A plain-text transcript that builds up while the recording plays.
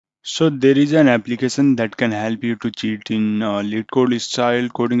So there is an application that can help you to cheat in Leetcode style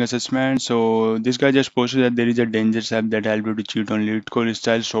coding assessment. So this guy just posted that there is a dangerous app that help you to cheat on Leetcode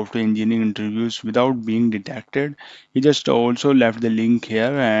style software engineering interviews without being detected. He just also left the link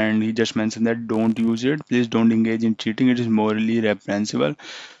here and he just mentioned that don't use it. Please don't engage in cheating. It is morally reprehensible.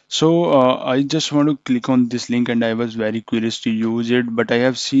 So I just want to click on this link and I was very curious to use it, but I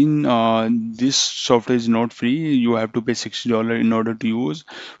have seen this software is not free. You have to pay $60 in order to use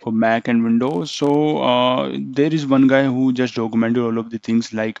for Mac and Windows. So there is one guy who just documented all of the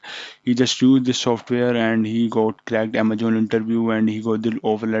things like he just used this software and he got cracked Amazon interview and he got the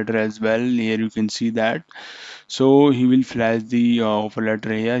offer letter as well. Here you can see that. So he will flash the offer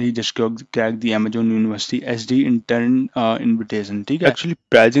letter here. He just cracked the Amazon University SD intern invitation. ठीक है? Actually,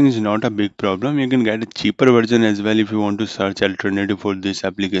 pricing is not a big problem. You can get a cheaper version as well if you want to search alternative for this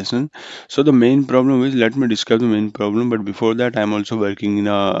application. So the main problem is, let me describe the main problem. But before that, I'm also working in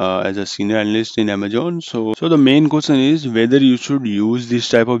as a senior analyst in Amazon. So the main question is whether you should use this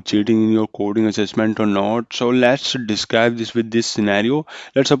type of cheating in your coding assessment or not. So let's describe this with this scenario.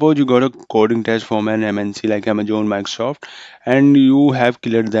 Let's suppose you got a coding test from an MNC like Amazon, Microsoft, and you have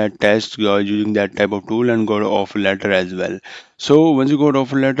cleared that test using that type of tool and got an offer letter as well. So once you got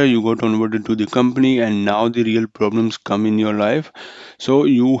offer letter, you got onboarded to the company, and now the real problems come in your life. So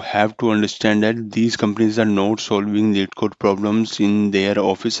you have to understand that these companies are not solving lead code problems in their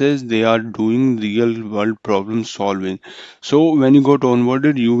offices. They are doing real world problem solving. So when you got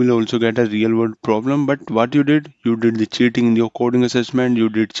onboarded, you will also get a real world problem. But what you did the cheating in your coding assessment. You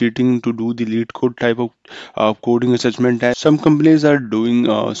did cheating to do the lead code type of coding assessment. And some companies are doing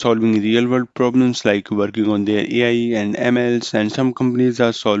solving real world problems like working on their AI and MLs, and some companies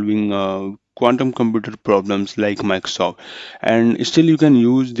are solving quantum computer problems like Microsoft. And still you can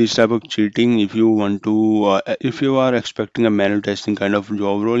use this type of cheating if you want to if you are expecting a manual testing kind of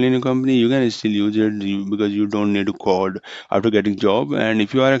job role in a company. You can still use it because you don't need to code after getting job. And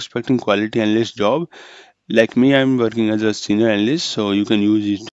if you are expecting quality analyst job like me, I'm working as a senior analyst, so you can use it